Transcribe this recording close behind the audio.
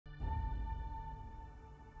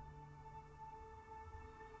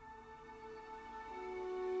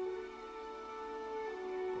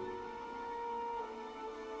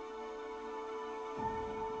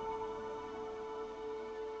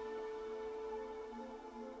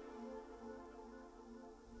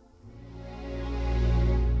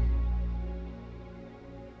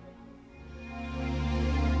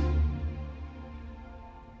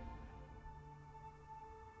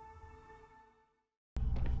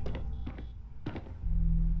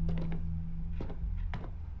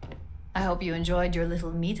I hope you enjoyed your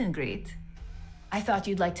little meet and greet. I thought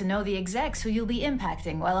you'd like to know the execs who you'll be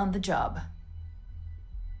impacting while on the job.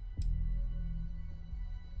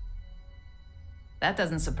 That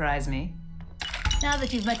doesn't surprise me. Now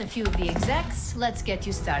that you've met a few of the execs, let's get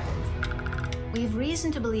you started. We've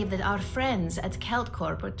reason to believe that our friends at Kelt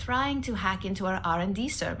Corp are trying to hack into our R&D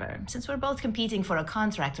server, since we're both competing for a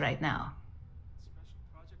contract right now. Special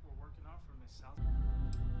project we're working on from the south.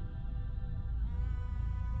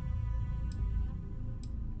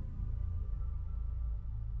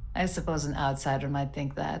 I suppose an outsider might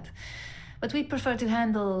think that, but we prefer to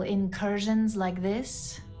handle incursions like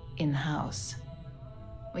this in-house.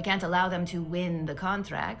 We can't allow them to win the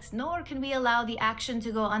contract, nor can we allow the action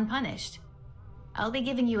to go unpunished. I'll be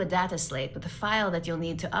giving you a data slate with a file that you'll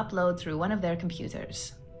need to upload through one of their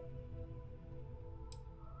computers.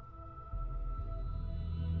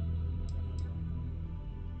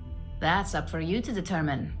 That's up for you to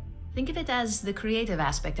determine. Think of it as the creative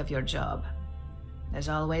aspect of your job. There's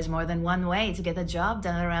always more than one way to get a job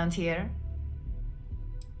done around here.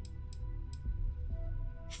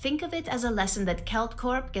 Think of it as a lesson that Kelt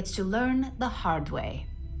Corp gets to learn the hard way.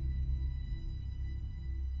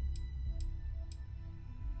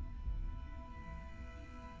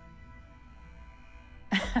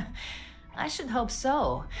 I should hope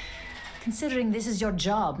so, considering this is your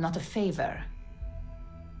job, not a favor.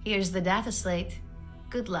 Here's the data slate.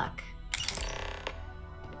 Good luck.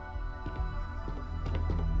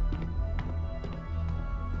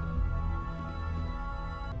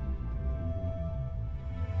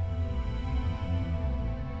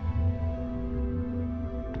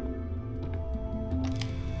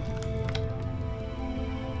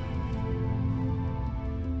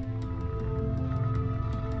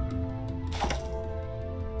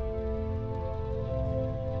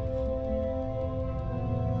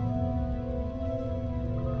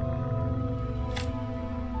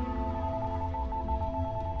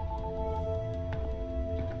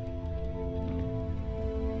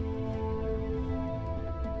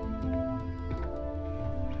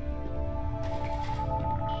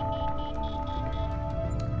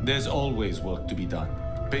 There's always work to be done.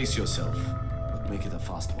 Pace yourself, but make it a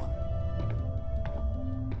fast one.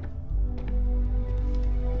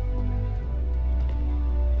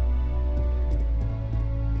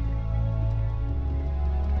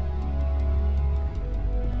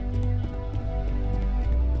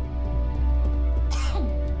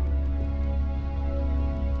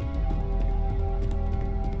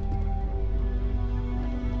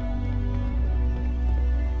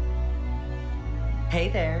 Hey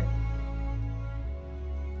there.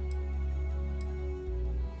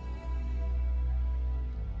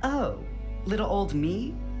 Oh, little old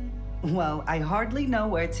me? Well, I hardly know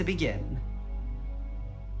where to begin.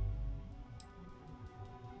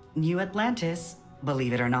 New Atlantis,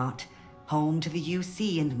 believe it or not, home to the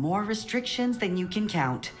UC and more restrictions than you can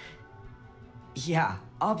count. Yeah,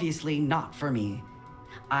 obviously not for me.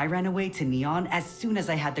 I ran away to Neon as soon as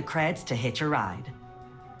I had the creds to hitch a ride.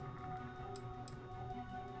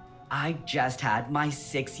 I just had my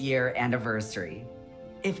 6-year anniversary.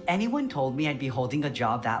 If anyone told me I'd be holding a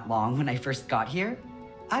job that long when I first got here,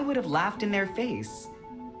 I would have laughed in their face.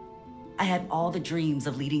 I had all the dreams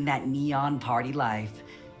of leading that neon party life,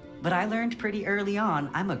 but I learned pretty early on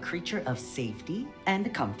I'm a creature of safety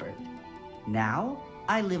and comfort. Now,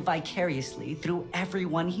 I live vicariously through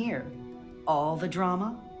everyone here. All the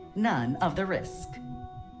drama, none of the risk.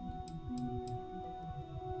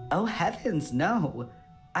 Oh heavens, no.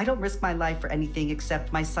 I don't risk my life for anything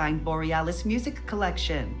except my signed Borealis music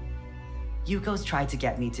collection. Yuko's tried to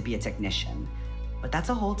get me to be a technician, but that's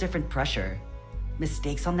a whole different pressure.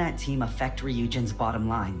 Mistakes on that team affect Ryujin's bottom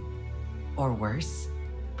line. Or worse,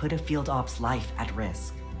 put a field op's life at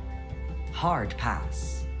risk. Hard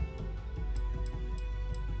pass.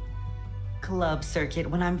 Club circuit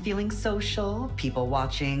when I'm feeling social, people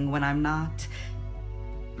watching when I'm not.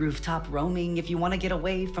 Rooftop roaming if you want to get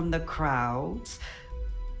away from the crowds.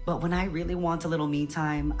 But when I really want a little me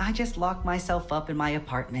time, I just lock myself up in my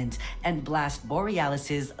apartment and blast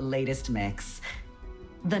Borealis's latest mix.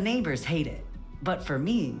 The neighbors hate it, but for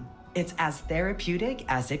me, it's as therapeutic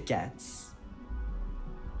as it gets.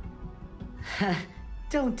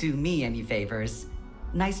 Don't do me any favors.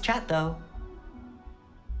 Nice chat, though.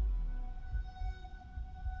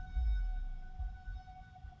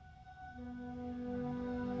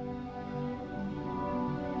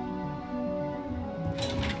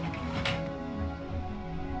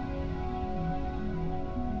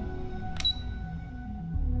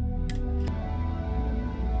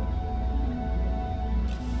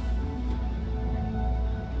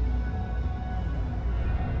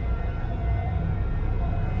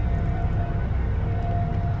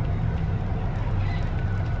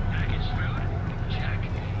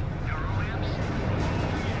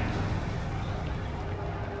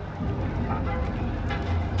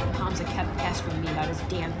 Hamza kept pestering me about his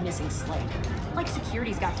damn missing slate. Like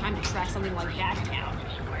security's got time to track something like that down.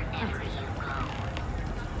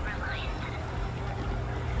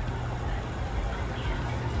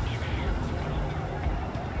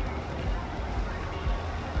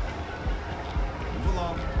 Move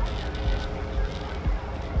along.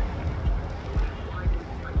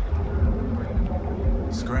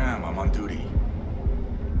 Scram, I'm on duty.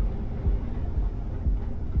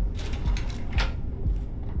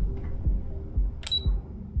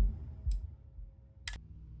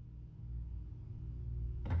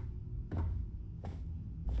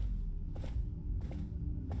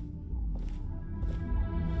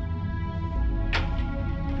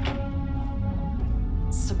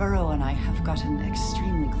 Saburo and I have gotten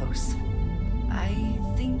extremely close. I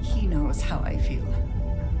think he knows how I feel.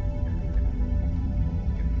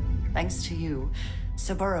 Thanks to you,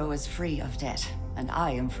 Saburo is free of debt, and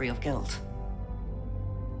I am free of guilt.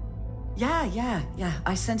 Yeah.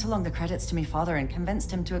 I sent along the credits to my father and convinced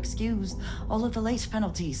him to excuse all of the late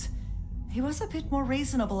penalties. He was a bit more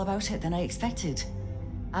reasonable about it than I expected.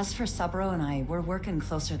 As for Saburo and I, we're working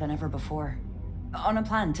closer than ever before. On a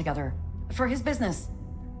plan together. For his business.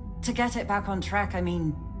 To get it back on track, I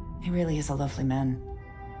mean, he really is a lovely man.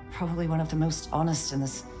 Probably one of the most honest in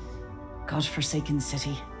this godforsaken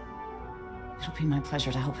city. It'll be my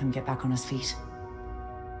pleasure to help him get back on his feet.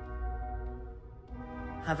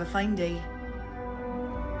 Have a fine day.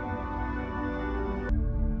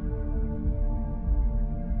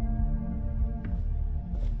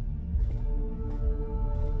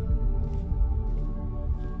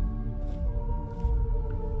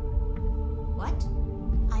 What?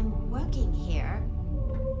 I'm working here.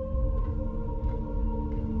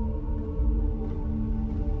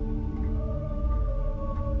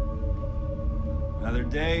 Another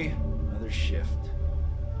day, another shift.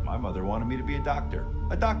 My mother wanted me to be a doctor.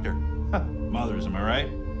 A doctor. Mothers, am I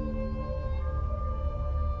right?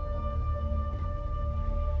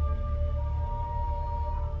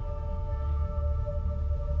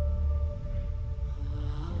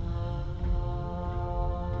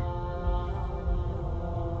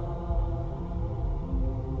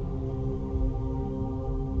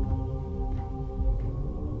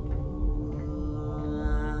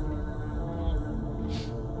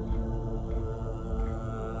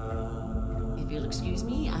 If you'll excuse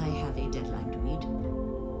me, I have a deadline to meet.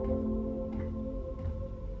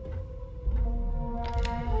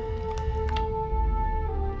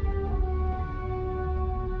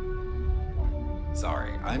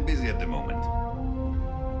 Sorry, I'm busy at the moment.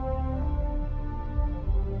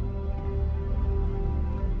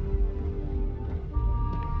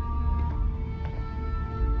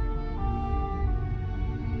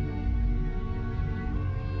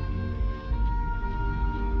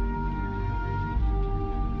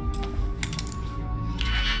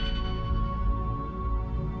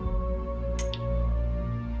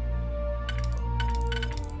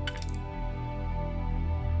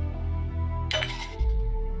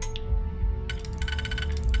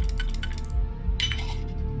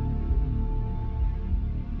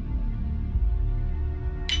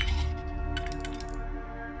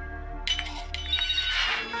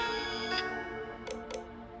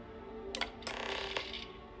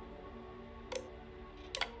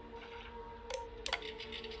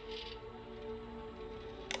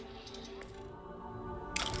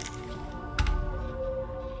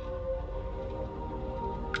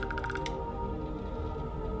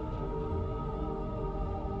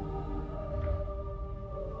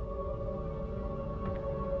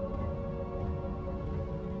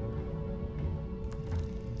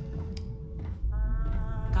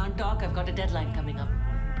 Can't talk, I've got a deadline coming up.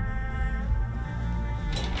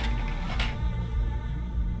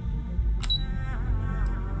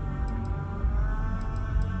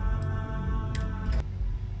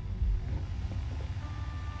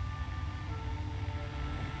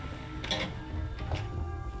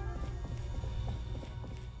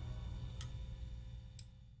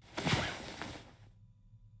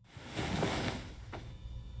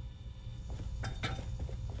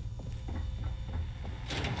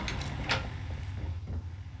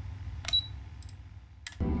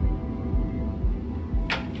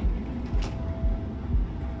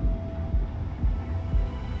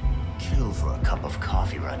 For a cup of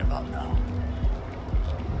coffee right about now.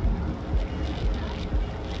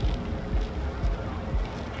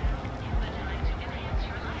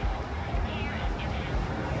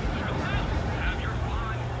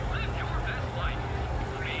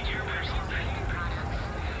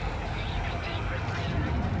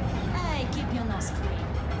 Hey, keep your nose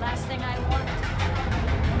clean. Last thing I want.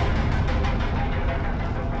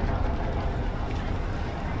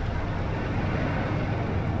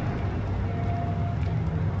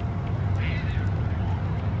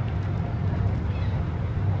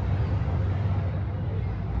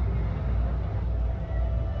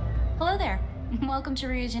 Hello there. Welcome to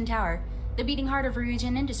Ryujin Tower, the beating heart of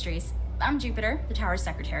Ryujin Industries. I'm Jupiter, the tower's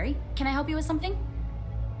secretary. Can I help you with something?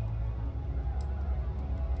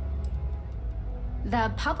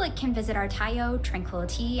 The public can visit our Tayo,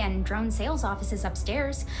 Tranquility, and drone sales offices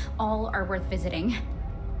upstairs. All are worth visiting.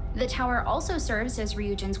 The tower also serves as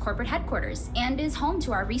Ryujin's corporate headquarters and is home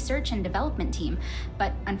to our research and development team,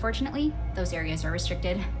 but unfortunately, those areas are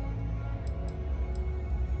restricted.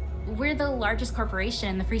 We're the largest corporation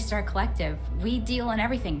in the Freestar Collective. We deal in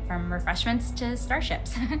everything from refreshments to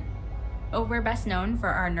starships. We're best known for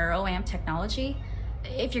our NeuroAmp technology.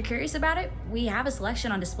 If you're curious about it, we have a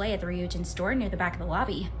selection on display at the Ryujin store near the back of the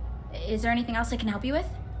lobby. Is there anything else I can help you with?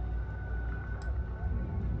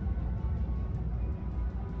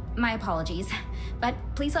 My apologies, but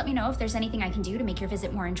please let me know if there's anything I can do to make your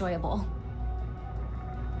visit more enjoyable.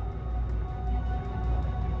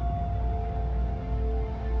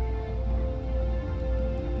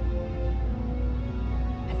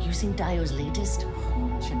 Have you seen Tayo's latest?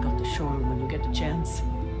 Check out the showroom when you get the chance.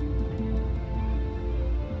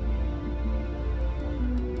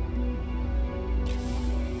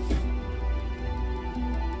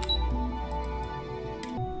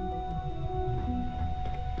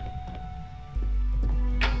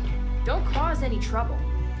 Don't cause any trouble.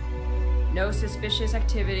 No suspicious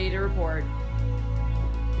activity to report.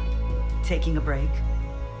 Taking a break?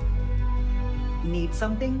 Need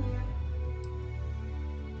something?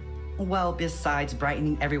 Well, besides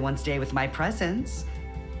brightening everyone's day with my presence,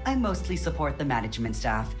 I mostly support the management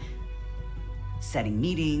staff. Setting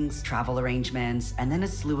meetings, travel arrangements, and then a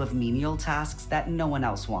slew of menial tasks that no one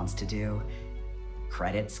else wants to do.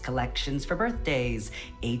 Credits, collections for birthdays,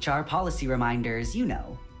 HR policy reminders, you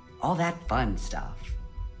know. All that fun stuff.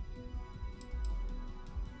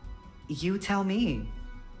 You tell me.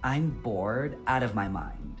 I'm bored out of my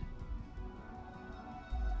mind.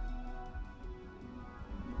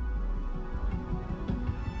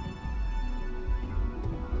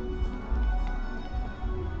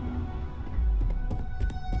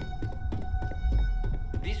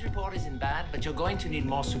 This report isn't bad, but you're going to need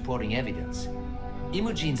more supporting evidence.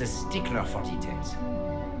 Imogene's a stickler for details.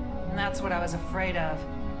 That's what I was afraid of.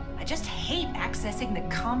 I just hate accessing the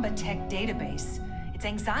Combatech database. It's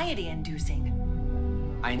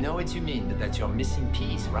anxiety-inducing. I know what you mean, but that's your missing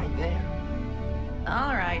piece right there.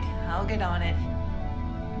 All right, I'll get on it.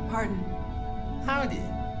 Pardon. Howdy.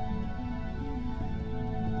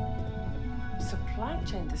 Supply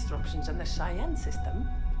chain disruptions in the Cheyenne system?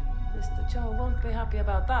 Mr. Joe won't be happy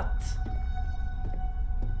about that.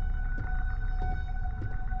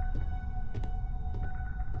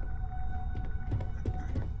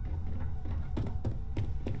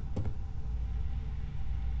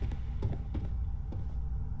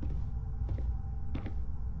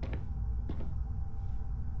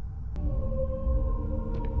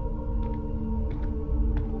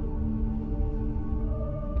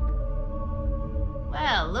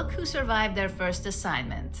 Well, look who survived their first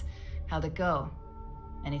assignment. How'd it go?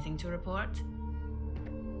 Anything to report?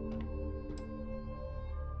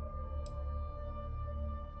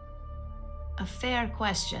 A fair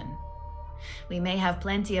question. We may have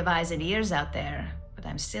plenty of eyes and ears out there, but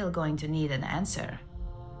I'm still going to need an answer.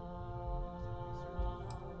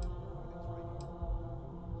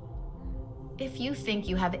 If you think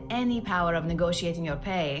you have any power of negotiating your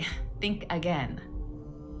pay, think again.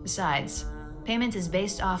 Besides, payment is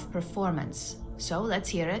based off performance, so let's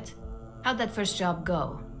hear it. How'd that first job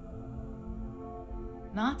go?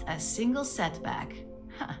 Not a single setback.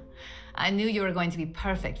 Huh. I knew you were going to be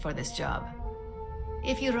perfect for this job.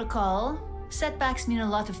 If you recall, setbacks mean a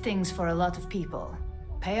lot of things for a lot of people.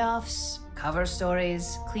 Payoffs, cover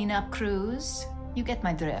stories, cleanup crews. You get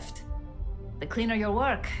my drift. The cleaner your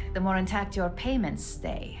work, the more intact your payments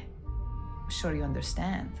stay. I'm sure you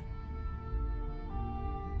understand.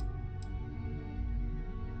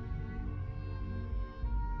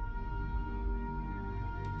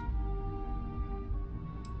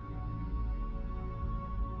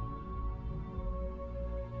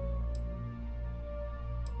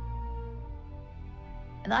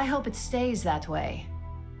 And I hope it stays that way.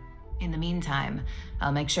 In the meantime,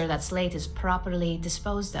 I'll make sure that slate is properly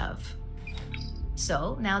disposed of.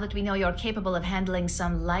 So, now that we know you're capable of handling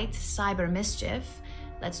some light cyber mischief,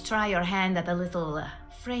 let's try your hand at a little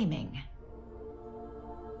framing.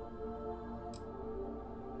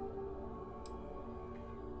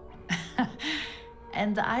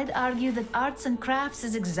 And I'd argue that arts and crafts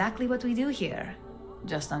is exactly what we do here,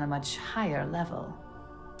 just on a much higher level.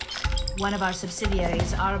 One of our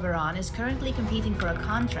subsidiaries, Arboron, is currently competing for a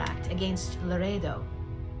contract against Laredo.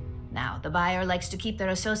 Now, the buyer likes to keep their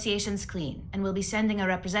associations clean and will be sending a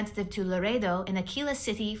representative to Laredo in Aquila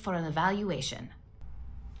City for an evaluation.